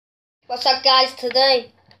What's up, guys?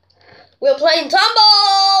 Today we're playing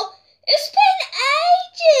tumble. It's been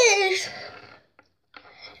ages.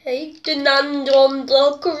 Hey,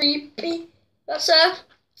 the creepy. What's up?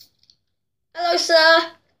 Hello,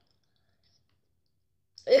 sir.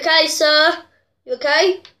 You okay, sir? You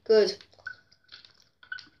okay? Good.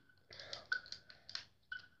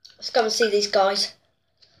 Let's go and see these guys.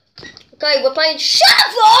 Okay, we're playing shovel.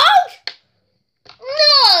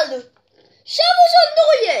 No, shovel's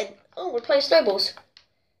annoying. Oh, we're playing snowballs.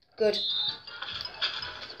 Good.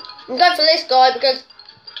 I'm going for this guy because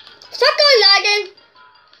is that guy lagging?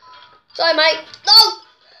 Sorry, mate. No.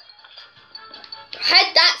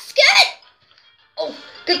 Head that scared. Oh,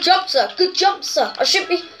 good job, sir. Good job, sir. I should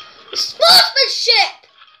be sportsmanship.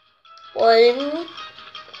 One.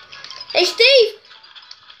 Hey, Steve.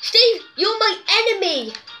 Steve, you're my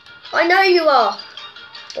enemy. I know you are.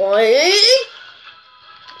 One.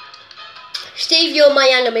 Steve, you're my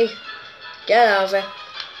enemy. Get out of here.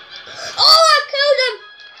 Oh, I killed him.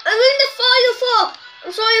 I'm in the final 4.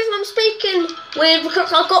 I'm sorry if I'm speaking weird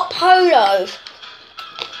because I've got polos.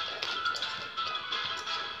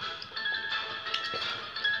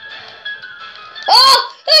 Oh,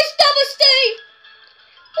 it's double Steve.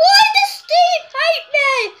 Why does Steve hate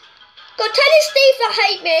me? Got 10 Steve that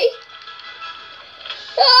hate me.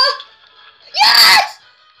 Yes!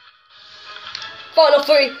 Final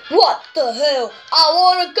 3. What the hell? I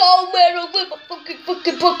want a gold medal with a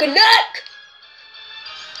fucking neck.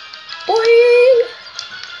 Boing.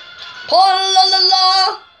 La la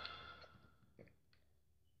la.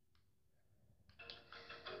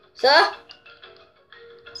 Sir?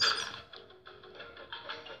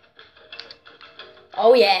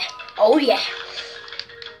 Oh yeah. Oh yeah.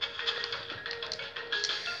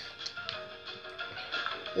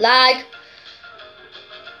 Lag.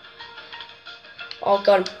 Oh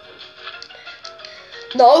god.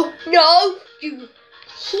 No, you.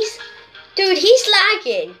 He's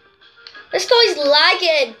lagging. This guy's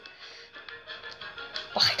lagging.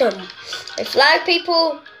 I don't. If lag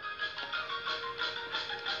people.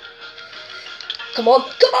 Come on.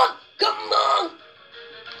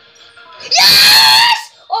 Yes!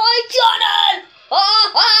 I got it!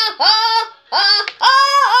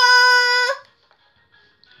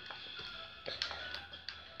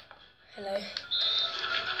 Hello.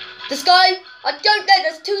 This guy, I don't know,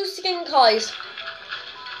 there's 2 skin guys.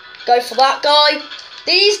 Go for that guy.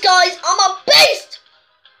 These guys, I'm a beast!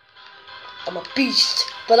 I'm a beast.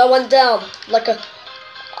 But I went down like a...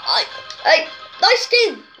 Hey, nice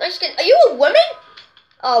skin. Are you a woman?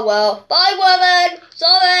 Oh well, bye woman.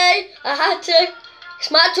 Sorry, I had to. It's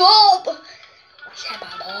my job. I said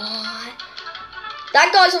bye.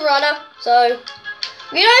 That guy's a runner, so...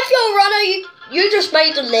 You know, if you're a runner, you just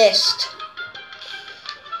made the list.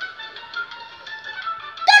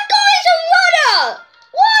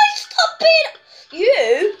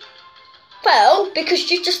 You fell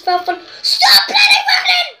because you just fell from... Stop bloody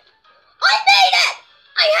running! I made it!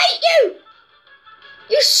 I hate you!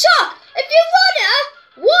 You suck! If you're a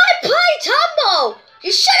runner, why play tumble?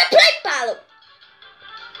 You should have played battle.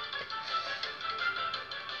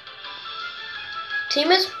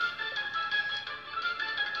 Teamers?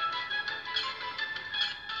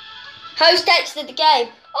 Host exited the game.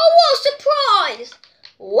 Oh, what a surprise!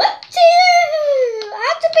 Whoop-dee! I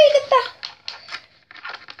have to be the best.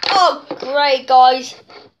 Oh, great, guys.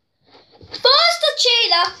 First the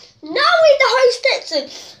cheater, now we're the host exit.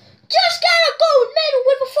 Just get a gold medal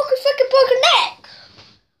with a fucking broken neck.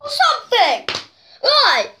 Or something.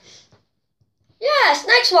 Right. Yes,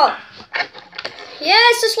 next one.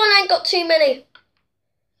 Yes, this one ain't got too many.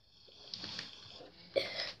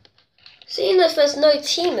 Seeing if there's no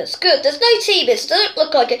teamers. Good, there's no teamers. Doesn't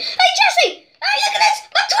look like it. Hey, Jesse! Hey, look at this!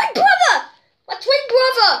 My twin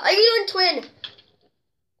brother! Are you doing twin?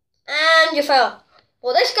 And you fell.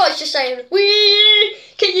 Well, this guy's just saying, wee,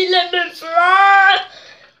 can you let me fly?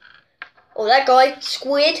 Oh, that guy,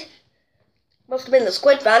 squid. Must have been the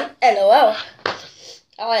squid van. LOL.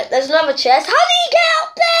 Alright, there's another chest. How do you get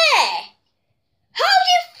up there? How do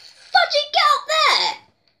you fudging get up there?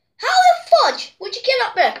 How the fudge would you get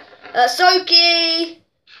up there? Soki.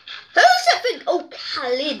 Who's that thing? Oh,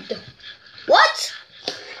 Khalid. What?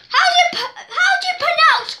 How do you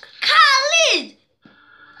pronounce Khalid?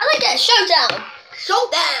 I like that. Showdown.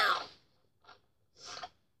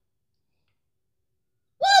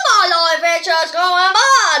 Well, my life is just going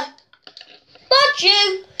mad. But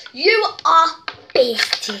you are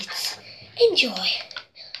beasted. Enjoy.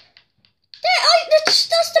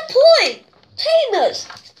 That's the point. Teamers.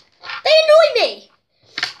 They annoy me.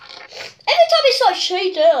 Every time it's like,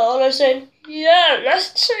 shade down, I say, yeah,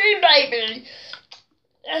 let's see, baby.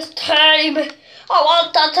 It's time. I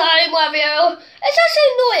want the time with you. It's actually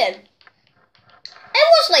annoying.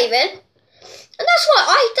 Everyone's leaving. And that's why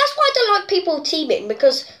I don't like people teaming,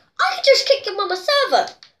 because I could just kick them on my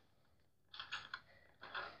server.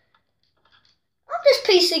 I'm just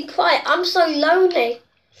peace and quiet. I'm so lonely.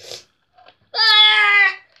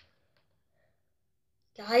 Ah!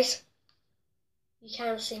 Guys, you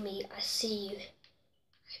can't see me. I see you.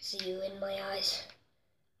 I see you in my eyes.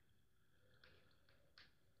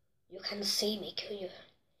 You can see me, can you?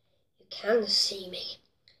 You can see me.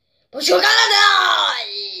 But you're gonna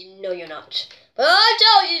die! No, you're not. But I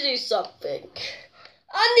tell you to do something.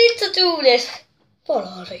 I need to do this for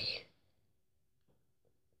Ollie.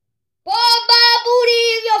 Put my booty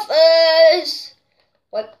in your face.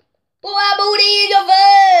 What? Put my booty in your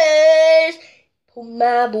face. Put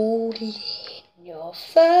my booty in your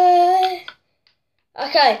face.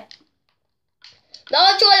 Okay. Now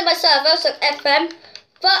I'm joining my server, so FM.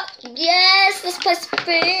 Fuck yes, let's play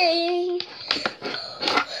spring.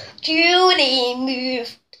 Judy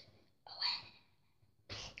moved away.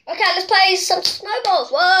 Okay, let's play some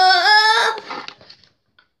snowballs. Whoa!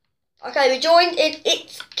 Okay, we joined it.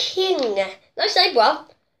 It's King. No, say bruv.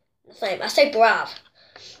 I say brav.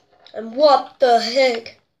 And what the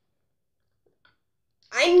heck?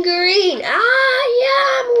 I'm green. Ah,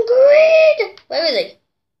 yeah, I'm green. Where is he?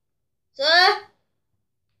 Sir?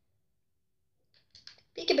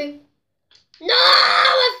 Peekaboo. No,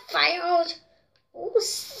 I failed. Oh,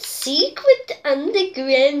 secret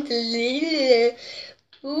underground layer.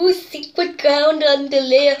 Oh, secret ground under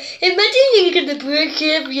layer. Imagine you're gonna break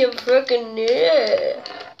up your fucking hair.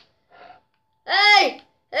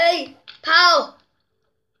 Hey, pal.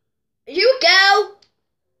 You go.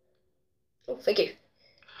 Oh, thank you.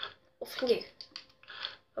 Oh, thank you.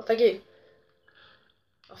 Oh, thank you.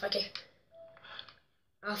 Oh, thank you.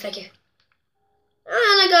 Oh, thank you.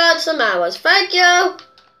 And I got some hours. Thank you.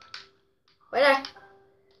 Wait there.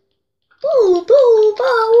 Boo, boo,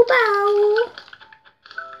 bow, bow.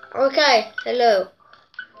 Okay, hello.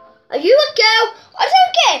 Are you a girl? I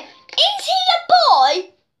don't care. Is he a boy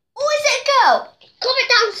or is it a girl?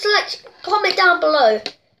 Comment down below.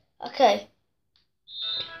 Okay.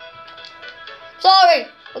 Sorry,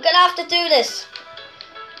 we're gonna have to do this.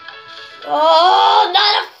 Oh,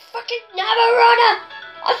 not a fucking never runner.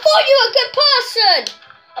 I thought you were a good person.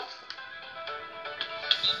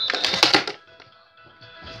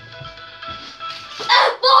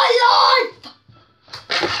 My life!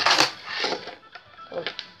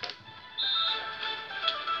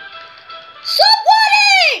 Stop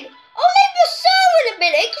running! I'll leave your server in a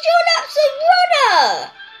minute because you're an absolute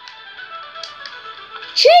runner!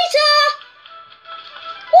 Cheater!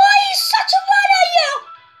 Why are you such a runner, you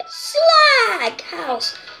slag house?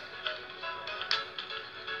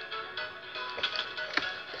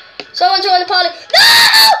 Someone join the party. No!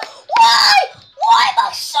 Why? Why am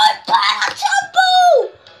I so bad at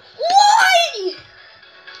tumble? Why?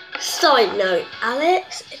 Side note,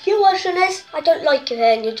 Alex, if you're watching this, I don't like your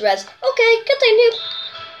hair and your dress. Okay, continue.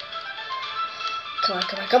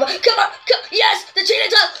 Come on. Yes, the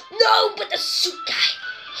cheerleader. No, but the suit guy.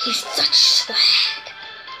 He's such swag.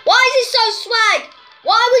 Why is he so swag?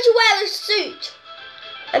 Why would you wear a suit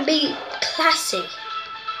and be classy?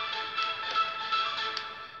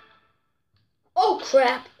 Oh,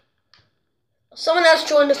 crap. Someone else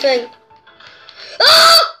joined the thing.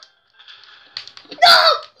 Ah! No!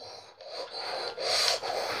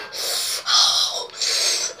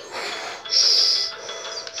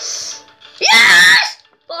 Yes!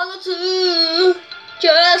 Bottle 2!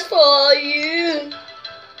 Just for you.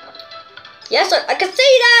 Yes, I can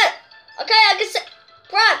see that! Okay, I can see.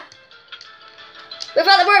 Brad! We've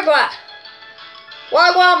had the word, Brad.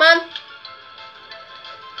 Well, man.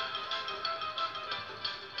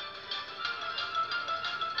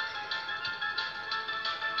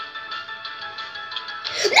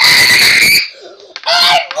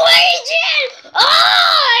 I'm raging!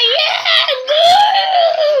 Oh, yeah,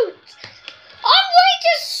 good! I'm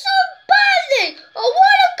raging so badly! I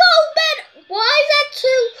wanna go bed! Why is that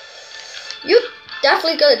too? You're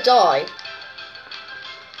definitely gonna die.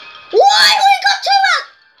 Why? We got two up!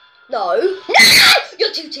 No!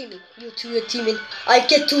 You're too teaming. You're teaming. I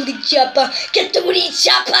get to the chopper! Get to the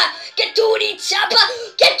chopper! Get to the chopper!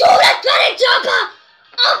 Get to the bloody chopper!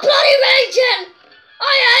 I'm bloody raging! I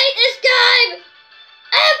hate this game!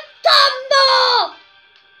 And tumble!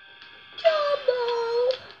 Tumble!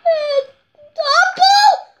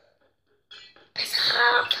 Piss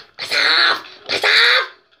off!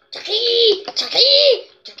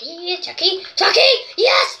 Chucky!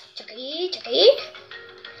 Yes!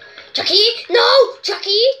 Chucky! No!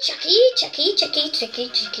 Chucky! Chucky, Chucky,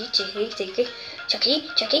 Chucky, Chucky, Chucky, Chucky,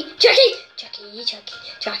 Chucky, Chucky,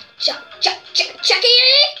 Chucky, Chucky,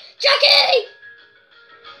 Chucky,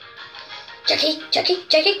 Chucky, Chucky,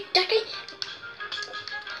 Chucky, Chucky.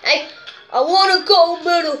 Hey, I want a gold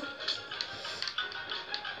medal.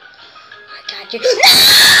 I got you. No!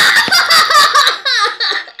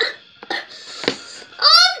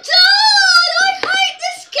 I'm done. I hate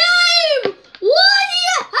this game. Why do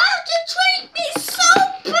you have to treat me so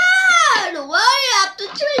bad? Why do you have to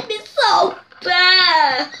treat me so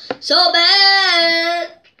bad? So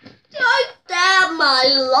bad. I damn my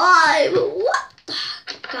life. What the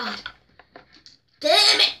God?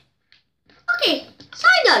 Damn it. Okay,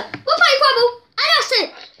 side note. We're playing Rumble, and that's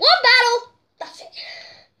it. One battle. That's it.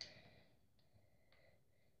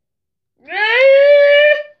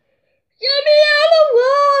 Get me out of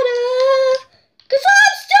water. Cause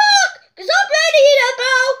I'm stuck. Cause I'm ready to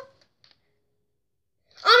blow.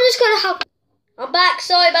 I'm just gonna help. I'm back.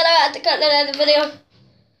 Sorry about that. I had to cut that out of the video.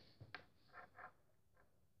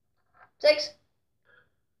 6.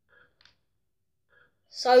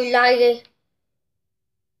 So laggy.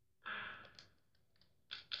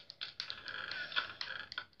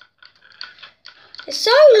 It's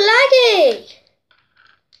so laggy.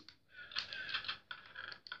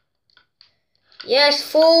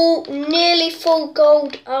 Yes, nearly full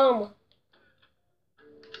gold armor.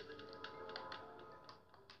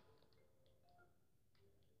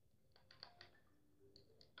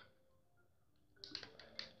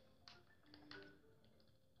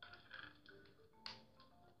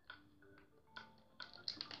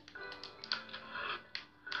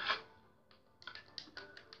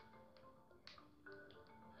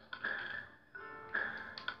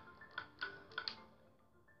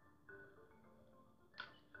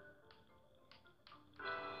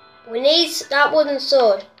 We need that wooden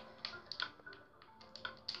sword.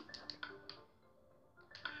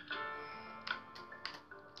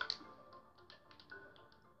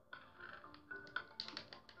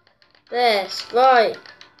 This, right.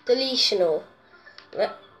 Deletional.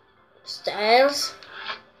 Stairs.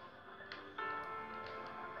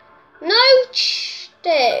 No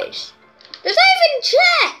stairs. There's not even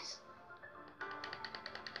chairs.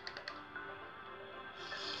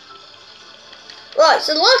 Right,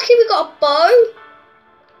 so lucky we got a bow.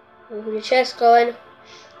 With the chest going.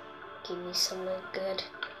 Give me something good.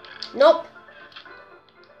 Nope.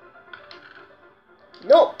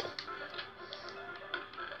 Nope.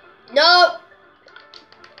 Nope.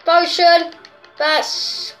 Potion.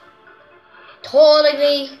 That's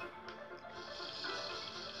totally.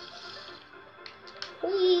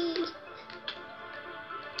 Whee.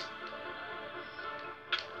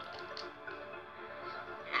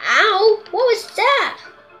 Ow! What was that?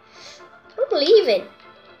 I'm leaving.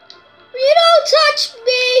 You don't touch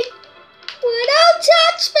me! You don't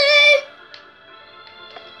touch me!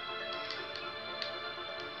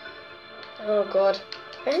 Oh God.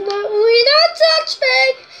 You don't touch me!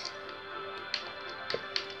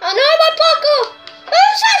 I know my buckle!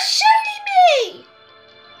 Who's that shooting me?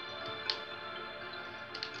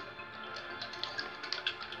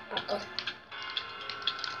 Oh God.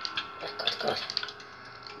 Oh God, God.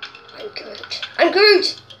 I'm Groot. I'm Groot!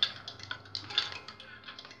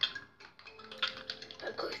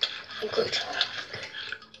 I'm Groot. I'm Groot.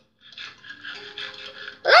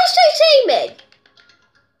 Are those two teaming?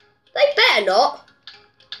 They better not.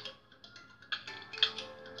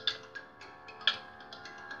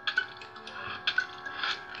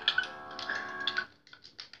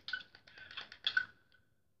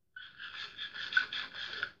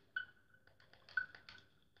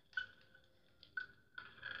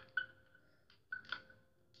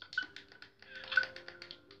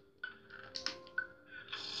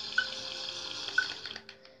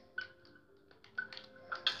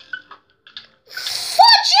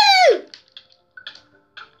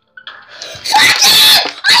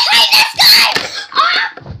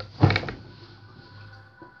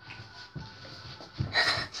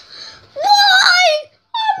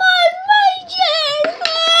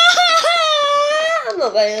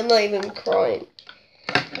 I'm not even crying.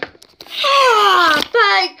 Thank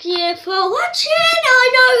you for watching. I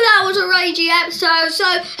know that was a ragey episode, so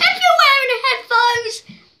if you're wearing headphones,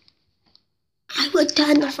 I would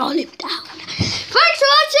turn the volume down. Thanks for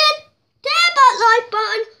watching. Hit that like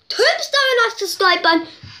button, tombstone that subscribe button.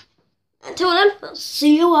 Until then, I'll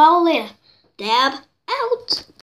see you all later. Dab out.